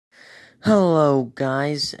Hello,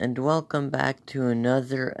 guys, and welcome back to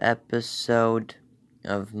another episode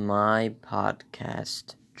of my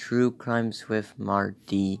podcast, True Crimes with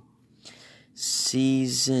Marty,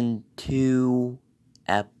 Season 2,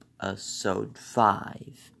 Episode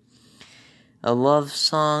 5. A Love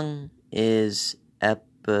Song is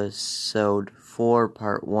Episode 4,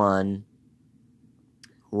 Part 1,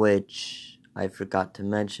 which I forgot to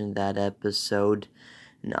mention that episode.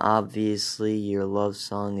 And obviously, your love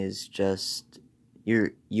song is just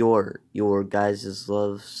your guys'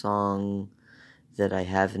 love song that I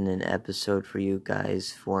have in an episode for you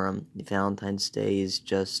guys for Valentine's Day is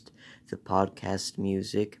just the podcast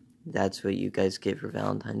music. That's what you guys get for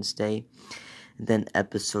Valentine's Day. And then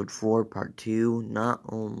episode 4, part 2, not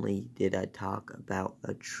only did I talk about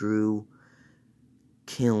a true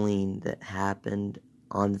killing that happened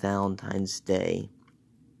on Valentine's Day,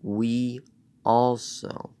 we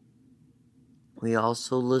also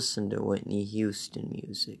listen to Whitney Houston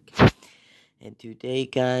music. And today,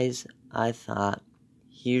 guys, I thought,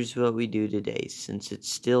 here's what we do today. Since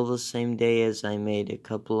it's still the same day as I made a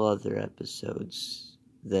couple other episodes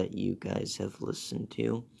that you guys have listened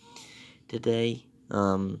to today,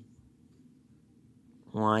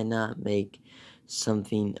 why not make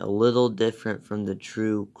something a little different from the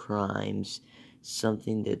true crimes?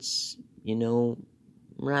 Something that's,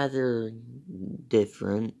 rather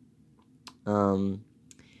different.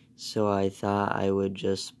 So I thought I would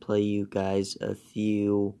just play you guys a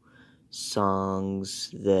few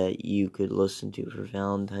songs that you could listen to for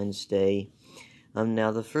Valentine's Day.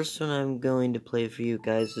 Now the first one I'm going to play for you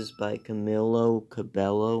guys is by Camila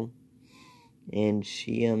Cabello, and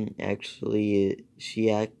she actually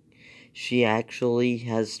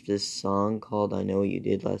has this song called "I Know What You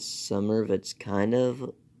Did Last Summer." That's kind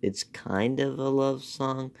of a love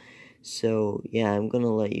song. So yeah, I'm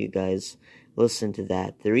gonna let you guys listen to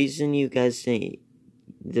that. The reason you guys didn't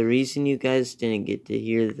get to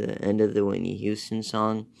hear the end of the Whitney Houston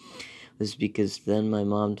song was because then my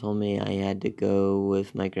mom told me I had to go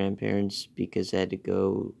with my grandparents because I had to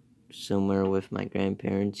go somewhere with my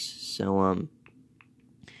grandparents. So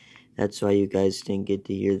that's why you guys didn't get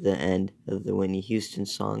to hear the end of the Whitney Houston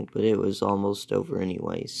song, but it was almost over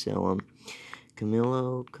anyway. So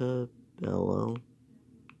Camila Cabello,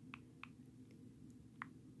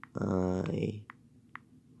 I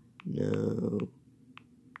know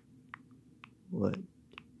what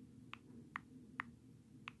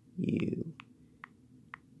you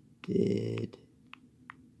did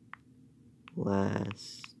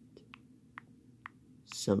last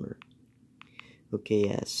summer. Okay,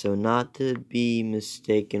 yeah, so not to be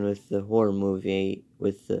mistaken with the horror movie,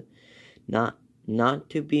 not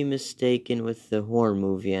to be mistaken with the horror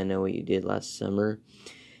movie, I Know What You Did Last Summer.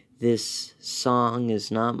 This song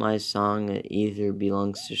is not my song. It either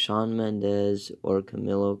belongs to Shawn Mendes or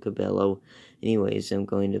Camila Cabello. Anyways, I'm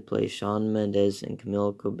going to play Shawn Mendes and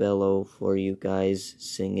Camila Cabello for you guys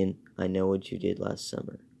singing I Know What You Did Last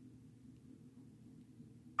Summer.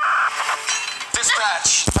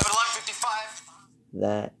 Dispatch, 1155.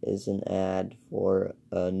 That is an ad for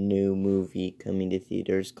a new movie coming to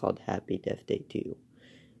theaters called Happy Death Day 2,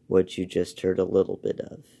 which you just heard a little bit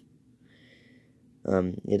of.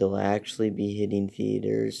 It'll actually be hitting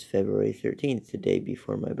theaters February 13th, the day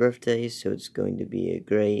before my birthday, so it's going to be a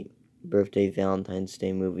great birthday Valentine's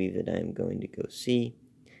Day movie that I'm going to go see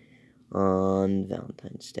on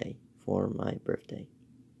Valentine's Day for my birthday.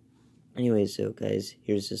 Anyway, so guys,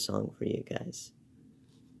 here's a song for you guys.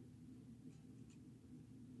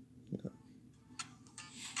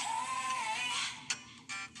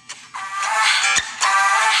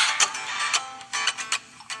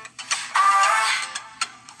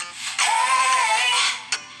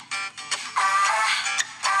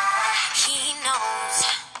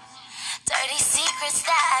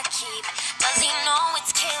 That I keep. Does he know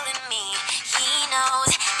it's killing me? He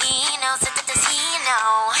knows, does he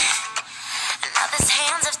know? Now his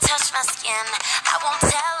hands have touched my skin. I won't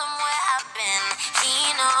tell him where I've been.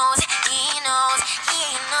 He knows,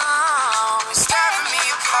 Tearing me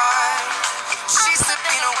apart, she's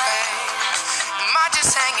slipping away. Am I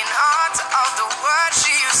just hanging on to all the words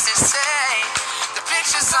she used to say? The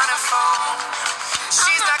pictures on her phone,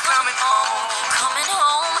 she's not coming home. Coming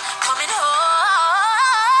home.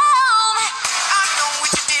 I know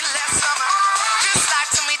what you did last summer. Just lie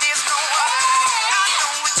to me, there's no other. I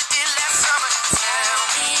know what you did last summer. Tell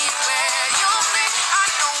me where you've been. I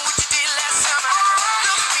know what you did last summer.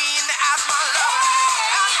 Look me in the eyes, my lover.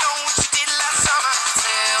 I know what you did last summer.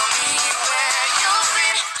 Tell me where you've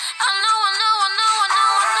been. I know.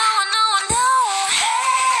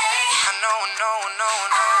 Hey. I know.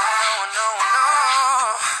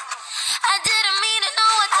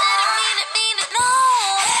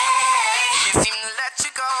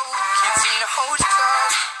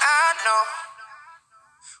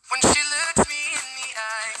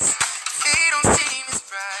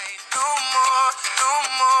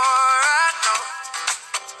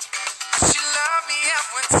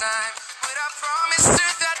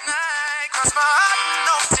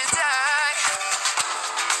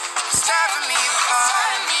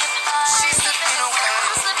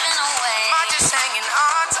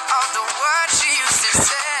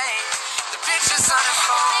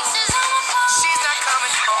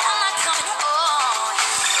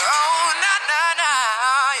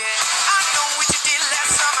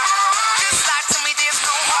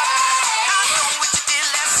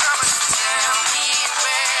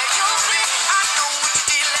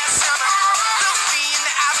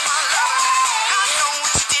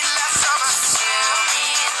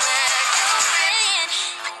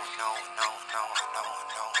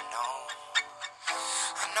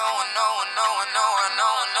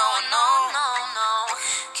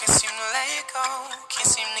 Can't seem to let you go, can't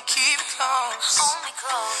seem to keep it close. Hold me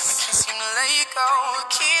close. I can't seem to let you go,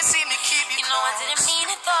 can't seem to keep you You close. know I didn't mean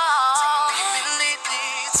it though.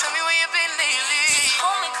 Tell me where you've been lately.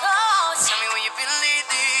 Hold me close. Tell me where you've been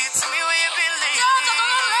lately. Tell me where you've been lately.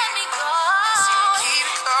 Don't let me go. Keep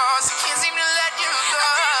it close, I can't seem to let you go.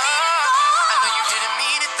 I know you didn't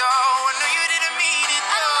mean it though. I know you didn't mean it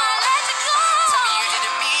I don't though. wanna let you go. Tell me you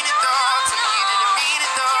didn't mean it though. Tell me you didn't mean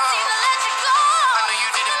it though. Can't seem to let you go. I know you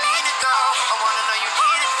didn't mean it though. I wanna know you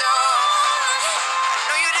need it though. I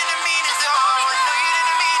know you didn't mean it though. I know you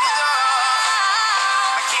didn't mean it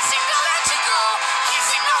though. I can't seem to let you go. Can't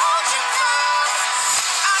seem to hold you close.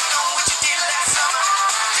 I know what you did last summer.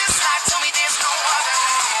 This life told me there's no other.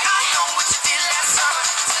 I know what you did last summer.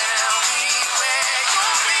 Tell me where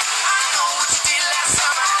you've been. I know what you did last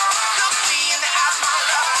summer. Look me in the eyes, my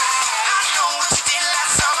lover. I know what you did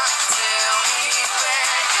last summer. Tell me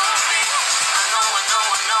where you've been. I know, I know,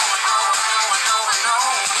 I know, I know, I know, I know, I know.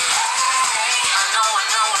 I know, I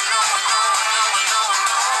know, I know, I know, I know, I know, I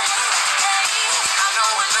know. I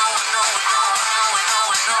know, I know, I know, I know, I know, I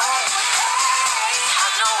know, I know. I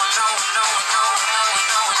know, I know, I know, I know, I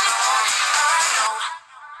know, I know, I know.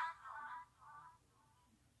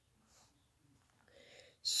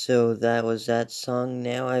 So that was that song.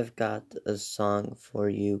 Now I've got a song for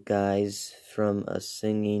you guys from a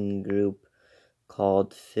singing group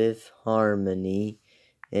called Fifth Harmony,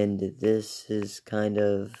 and this is kind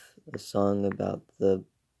of a song about the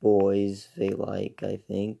boys they like, I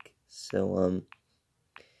think. So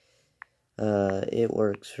it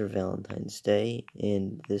works for Valentine's Day,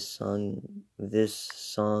 and this song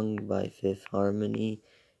by Fifth Harmony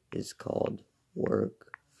is called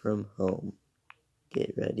Work From Home.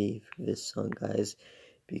 Get ready for this song, guys,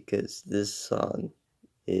 because this song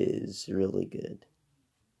is really good.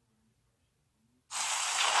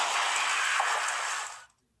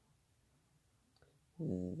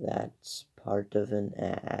 That's part of an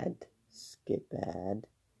ad. Skip ad.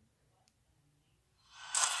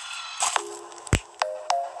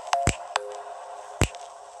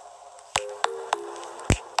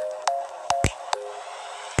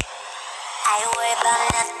 I ain't worried about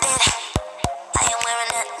nothing. I ain't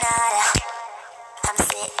wearing a nada. I'm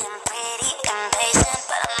sitting pretty impatient,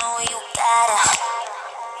 but I know you gotta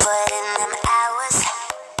put in them hours.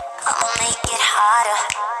 I'ma make it harder.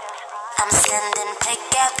 I'm sending pick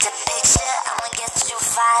after picture. I'ma get you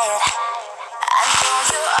fired. I know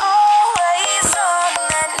you're always on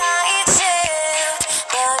that night shift,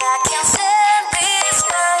 but I can't stand these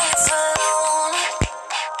nights alone.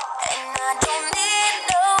 And I don't need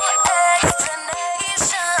no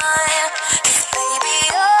explanation, 'cause baby,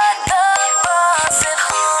 you're the boss at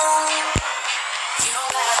home. You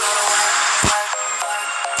don't gotta go to work, work, work,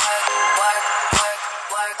 work, work, work,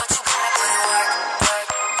 work, but you gotta put in work, work,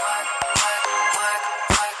 work, work, work,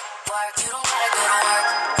 work, work. You don't gotta go to work,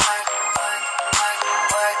 work, work, work,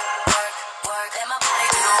 work, work, work. Let my body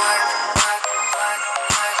do the work, work, work,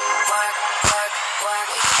 work, work, work, work.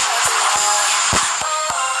 We can work tomorrow.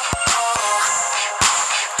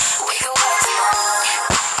 We can work tomorrow.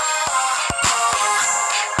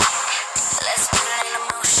 Let's put it in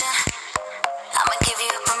motion. I'ma give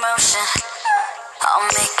you a promotion. I'll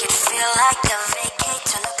make it feel like a vacate,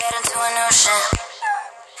 turn the bed into an ocean.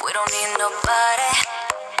 We don't need nobody,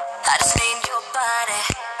 I just need your body.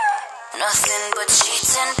 Nothing but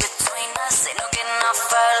cheating between us, ain't no getting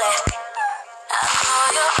off early. I know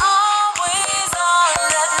you're always on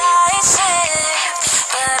that night shift,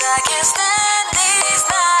 but I can't stand these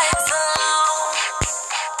nights alone.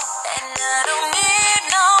 And I don't need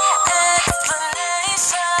no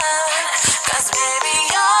explanation, 'cause baby,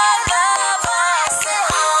 your love is at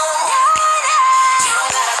home. You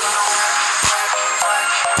don't gotta go to work, work, work,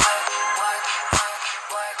 work, work,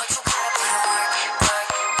 work, but you gotta put in work, work,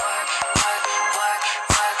 work, work, work,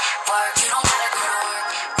 work, work. You don't gotta go to work,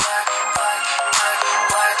 work, work, work,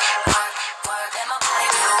 work, work, work. Let my body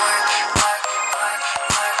do the work, work, work,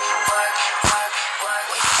 work, work, work, work.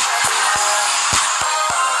 We can work tomorrow.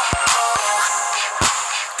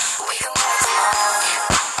 We can work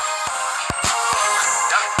tomorrow.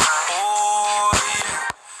 Oh,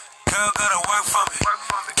 yeah. Girl, gotta work for me.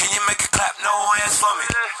 Can you make it clap? No hands for me.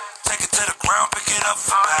 Take it to the ground, pick it up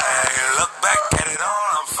for me. Look back at it all,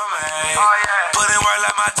 I'm for me. Put in work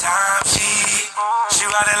like my time, she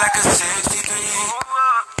ride it like a 63.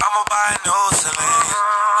 I'ma buy a new Celine.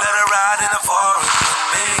 Let her ride in the forest with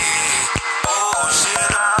me. Oh, she in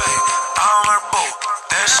the back, I'm her boat.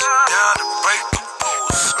 Then she down to break the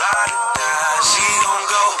rules. Ride it down, she gon'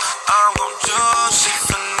 go, I'm gon' do. She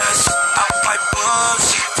finesse, I pipe up,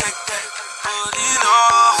 she take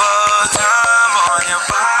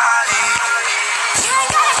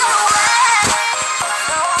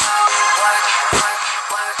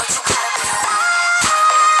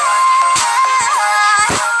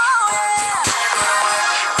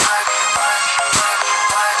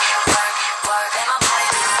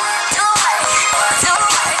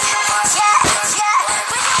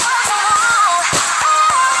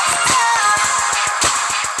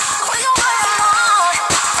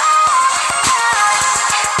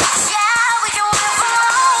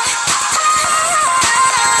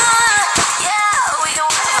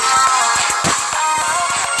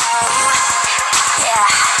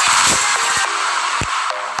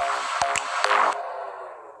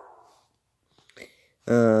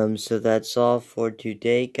So that's all for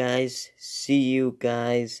today, guys. See you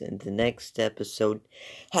guys in the next episode.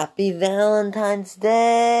 Happy Valentine's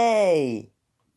Day!